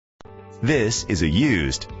This is a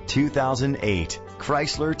used 2008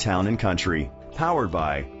 Chrysler Town & Country, powered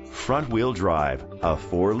by front-wheel drive, a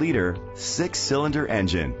 4-liter, 6-cylinder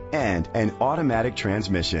engine, and an automatic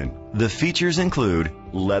transmission. The features include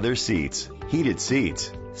leather seats, heated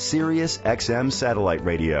seats, Sirius XM satellite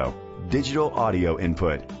radio, digital audio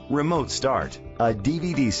input, remote start, a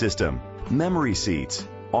DVD system, memory seats,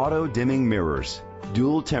 auto-dimming mirrors,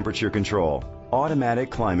 dual temperature control,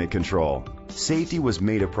 automatic climate control. Safety was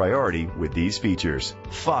made a priority with these features: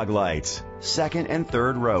 fog lights, second and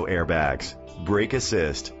third row airbags, brake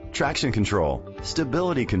assist, traction control,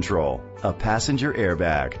 stability control, a passenger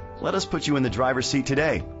airbag. Let us put you in the driver's seat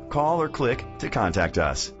today. Call or click to contact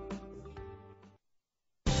us.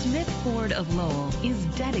 Smith Ford of Lowell is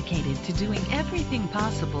dedicated to doing everything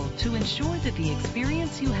possible to ensure that the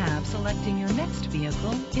experience you have selecting your next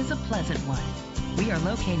vehicle is a pleasant one. We are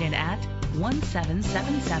located at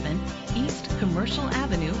 1777 East Commercial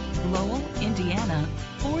Avenue, Lowell, Indiana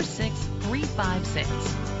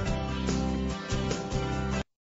 46356.